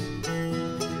 please.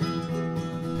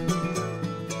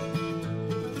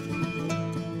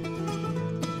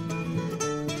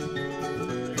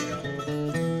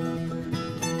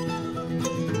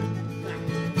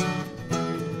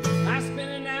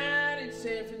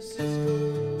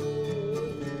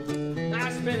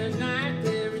 Spent a night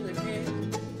there in the camp.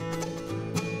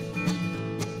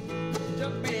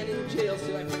 Junk man in jail,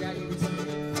 so I forgot you was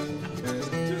there.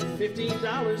 Took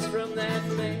 $15 from that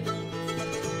man.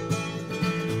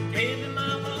 Gave him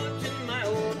my lunch in my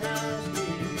old house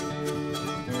key.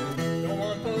 Don't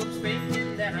want folks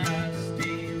thinking that I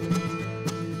steal.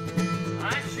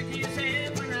 I shook his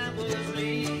hand when I was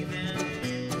leaving,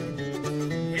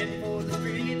 heading for the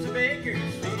streets of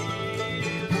Bakersfield.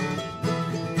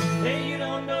 Hey, you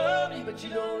don't know me, but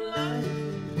you don't lie.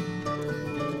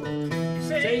 You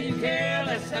say you care,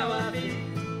 that's how I feel.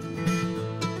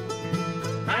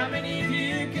 How many of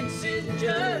you can sit and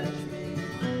judge me?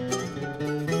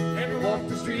 Never walk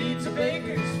the streets of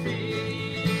Bakersfield.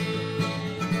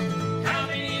 How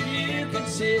many of you can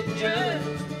sit and judge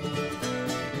me?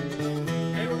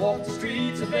 Never walk the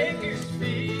streets of Bakersfield.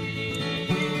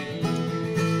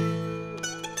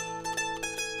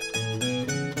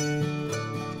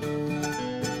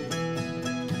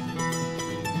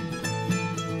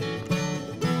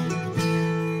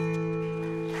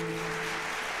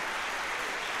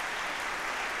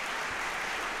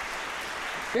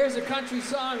 Here's a country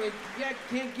song. You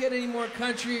can't get any more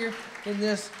countryer than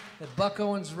this that Buck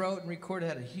Owens wrote and recorded.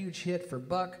 Had a huge hit for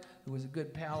Buck, who was a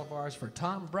good pal of ours, for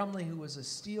Tom Brumley, who was a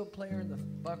steel player in the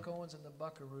Buck Owens and the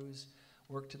Buckaroos,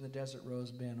 worked in the Desert Rose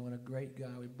Band. What a great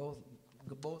guy. We both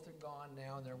both are gone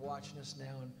now, and they're watching us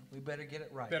now, and we better get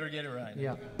it right. Better get it right.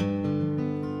 Yeah.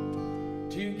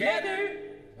 Together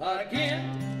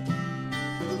again.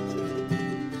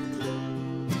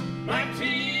 My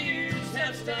tears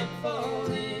have stopped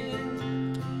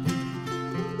falling.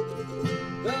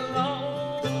 The long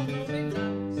lonely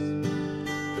nights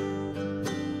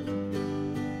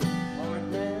are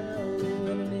now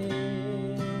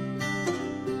ending.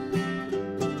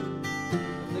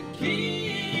 The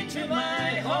key to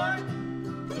my heart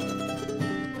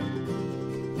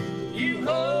you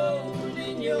hold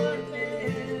in your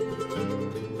hand,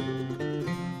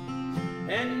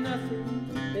 and nothing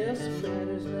else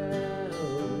matters now.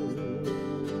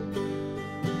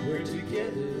 We're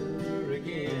together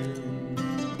again.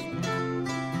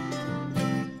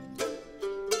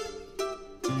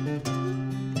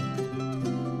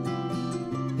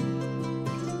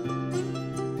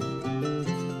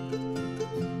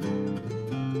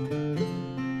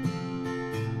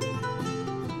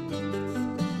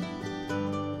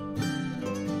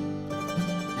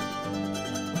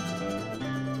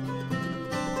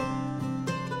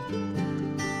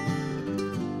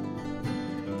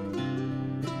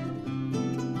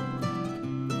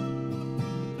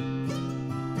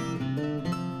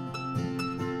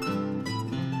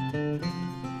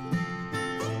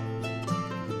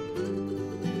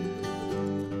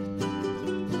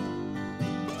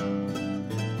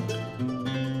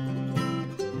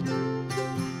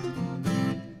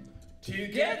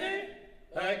 Together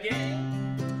again.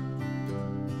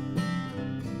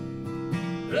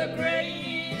 The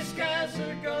gray skies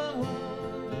are gone.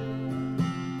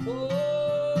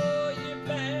 Oh, you're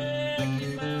back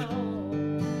in my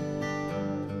home.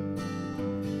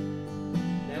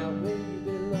 Now where you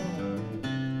belong.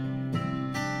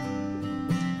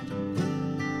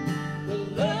 The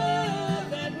love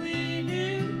that we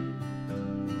knew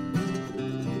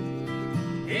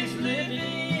is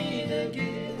living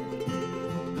again.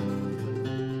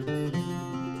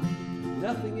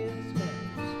 Nothing else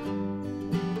matters.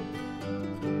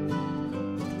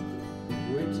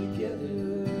 We're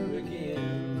together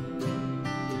again.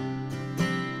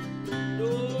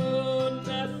 No,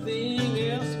 nothing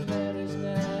else matters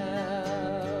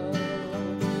now.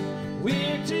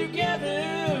 We're together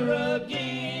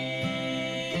again.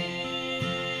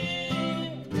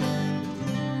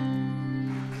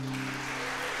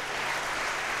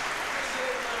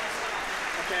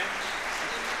 Okay.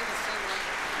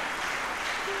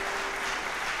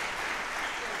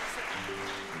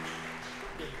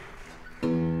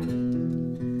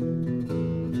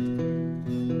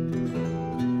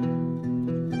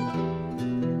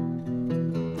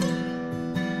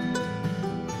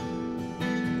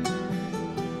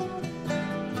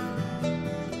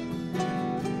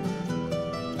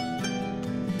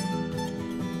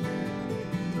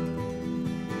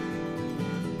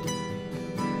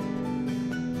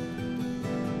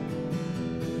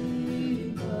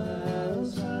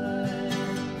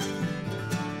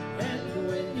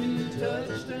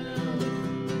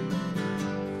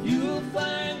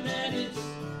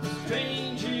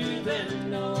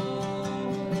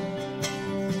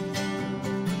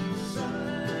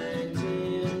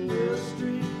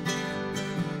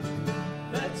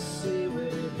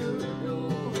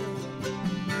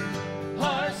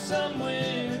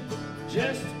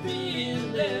 Just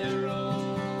being their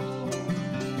own.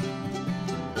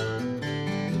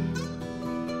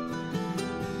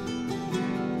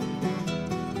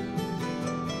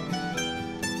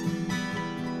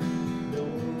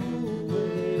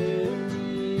 Nowhere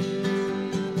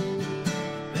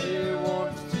there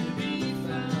wants to be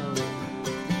found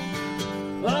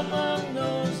among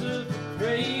those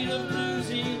afraid of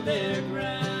losing their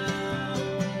ground.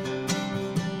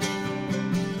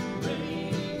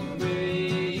 Rain,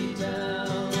 rain,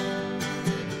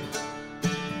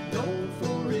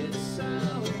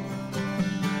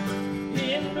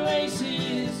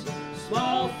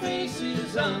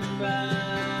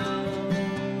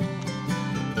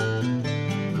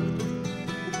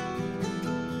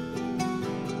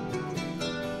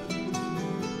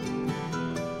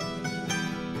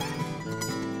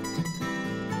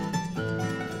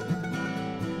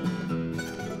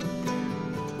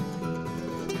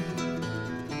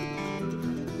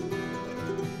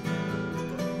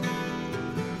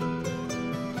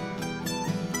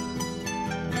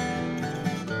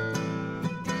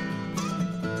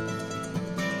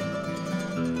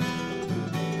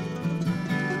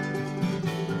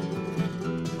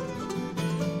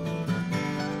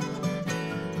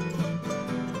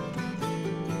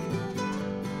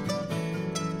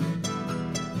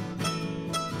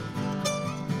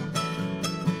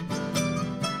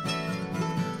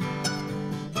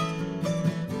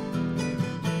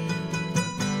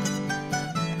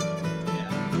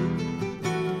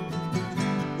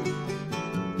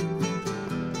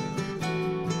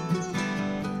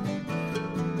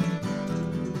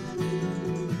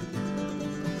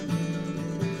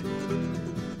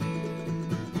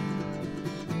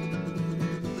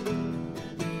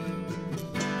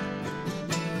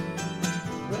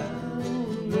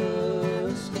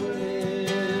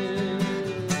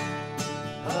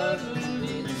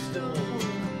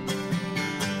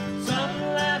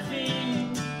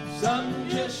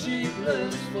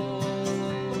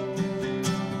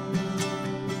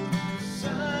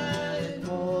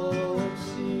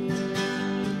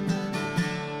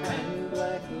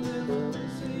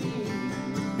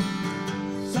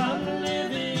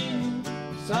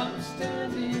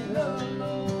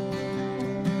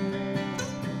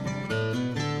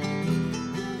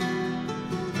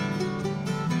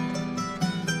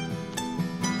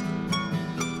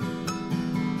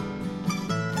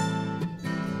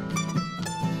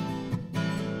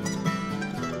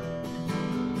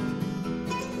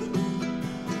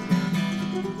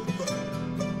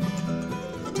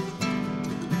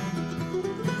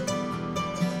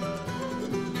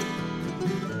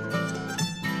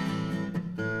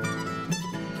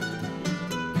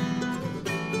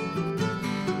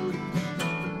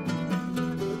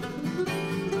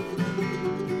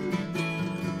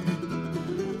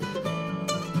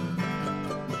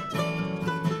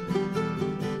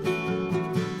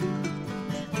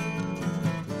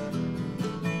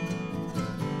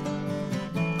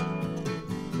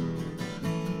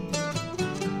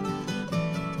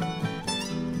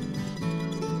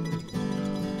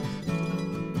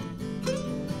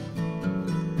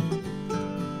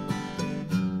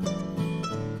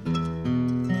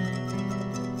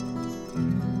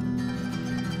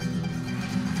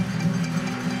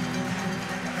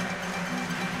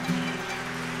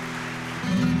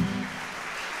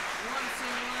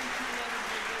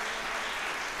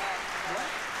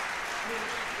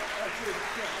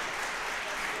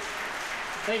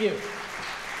 Thank you.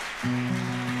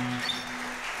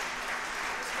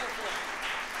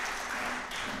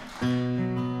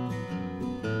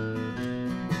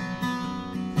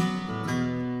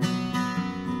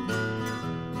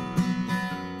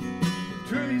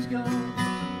 Truly's gone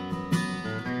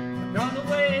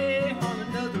away on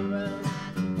another round.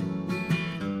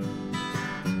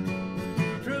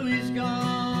 Truly's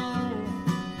gone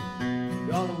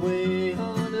away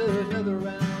on another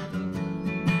round.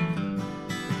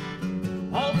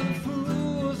 All the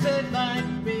fools that like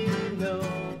me know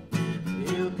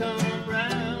he'll come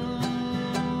round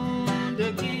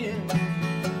again.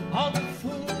 All the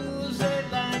fools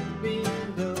that like me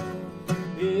know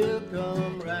he'll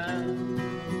come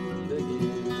round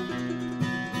again.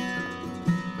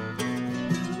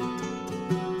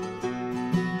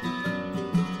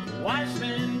 Wise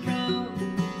men come,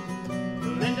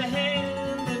 lend a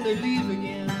hand, and they leave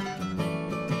again.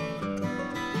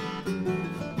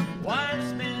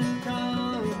 Wise men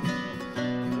come,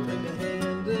 lend a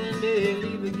hand, and they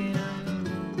leave again.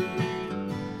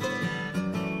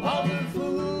 All the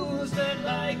fools that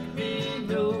like me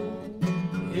know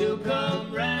he'll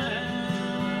come round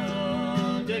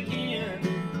again.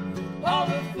 All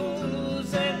the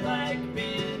fools that like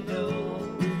me know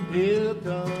he'll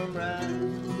come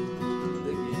round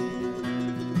again.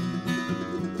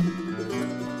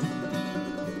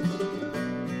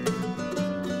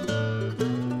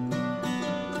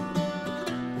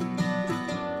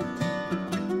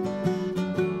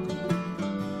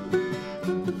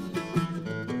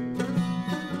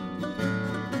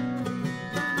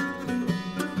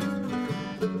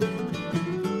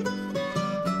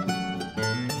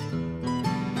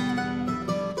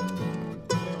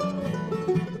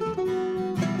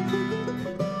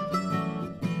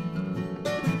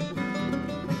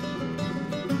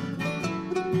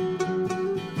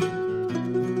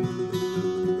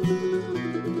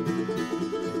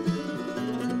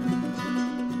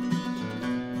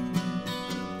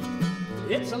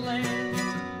 It's a land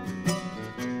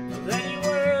that he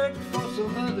worked for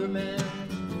some other man.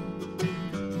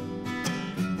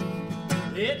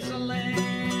 It's a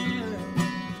land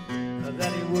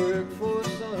that he worked for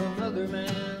some other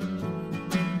man.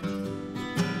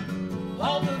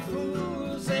 All the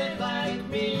fools that like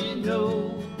me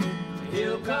know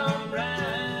he'll come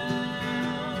round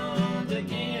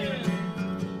again.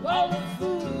 All the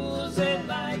fools that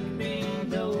like me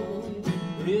know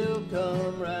he'll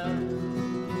come round.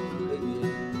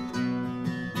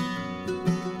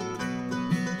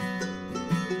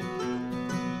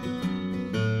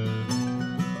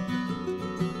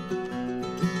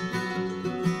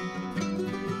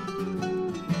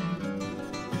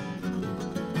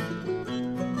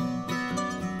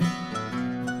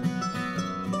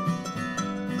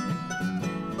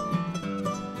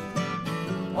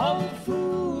 All the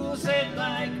fools that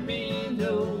like me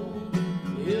know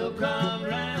he'll come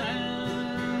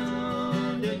round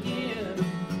again.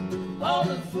 All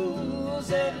the fools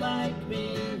that like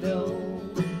me know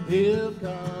he'll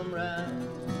come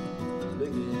round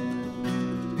again.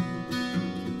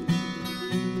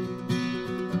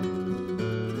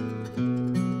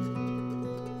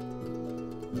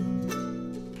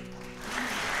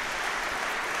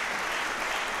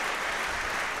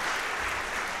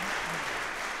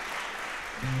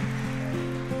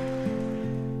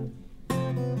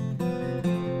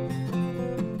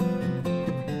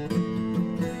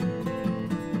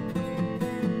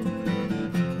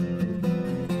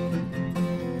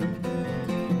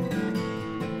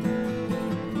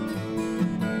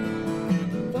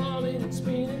 Falling and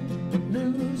spinning,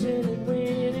 losing and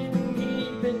winning,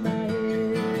 keeping my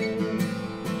head.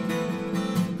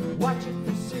 Watching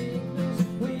for signals,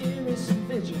 weariness and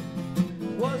vision.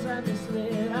 Was I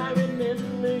misled? I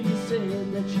remember you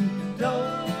said that you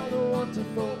don't want to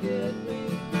forget me.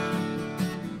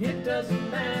 It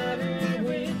doesn't matter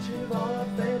which of our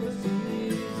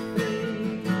fantasies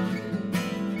fade.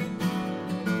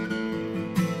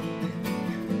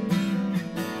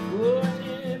 Oh,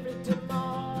 and every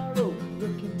tomorrow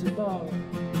looking to borrow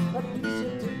a piece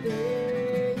of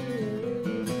today.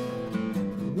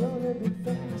 Run a bit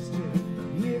faster,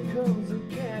 here comes the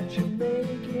catcher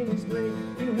making his break.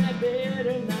 You had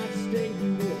better not stay,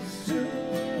 you will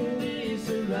soon be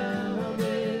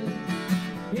surrounded.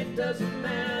 It doesn't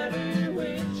matter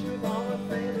which of all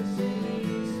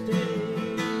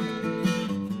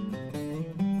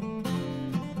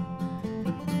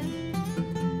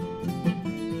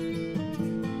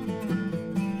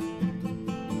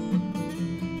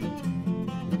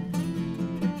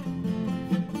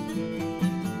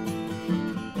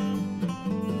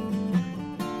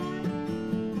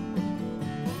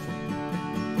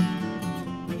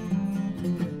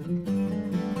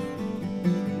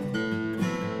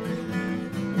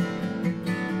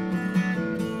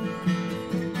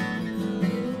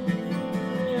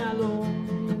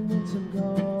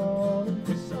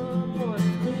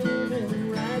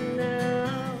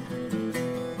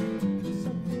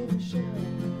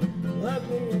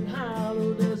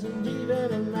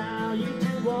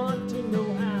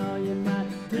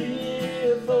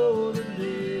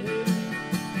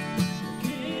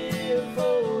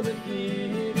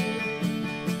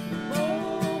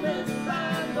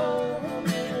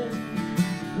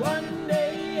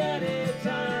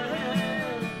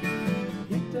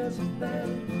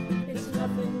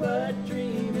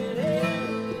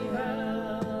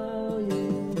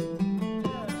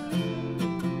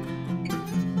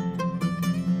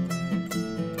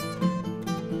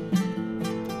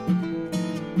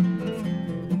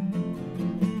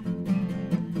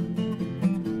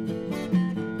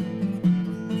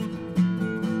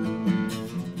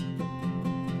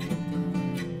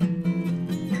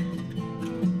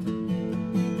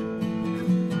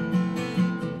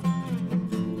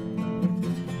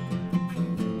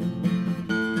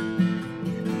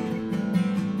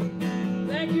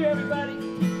everybody.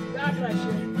 God bless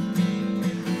you.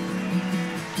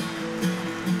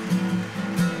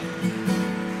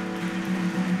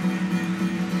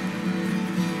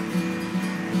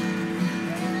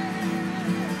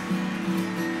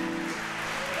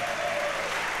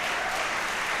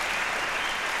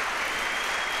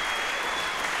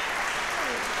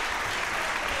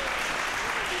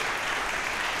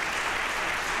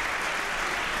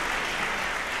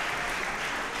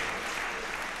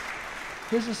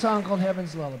 Here's a song called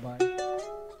Heaven's Lullaby.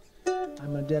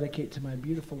 I'm going to dedicate to my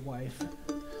beautiful wife,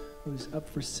 who's up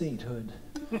for sainthood.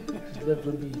 She's lived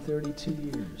with me 32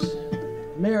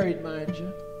 years. Married, mind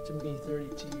you, to me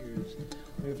 32 years.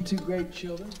 We have 2 great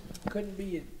children. Couldn't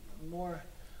be a more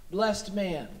blessed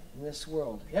man in this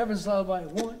world. Heaven's Lullaby,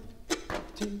 1,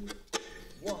 2,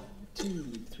 1,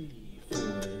 2, 3,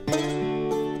 4.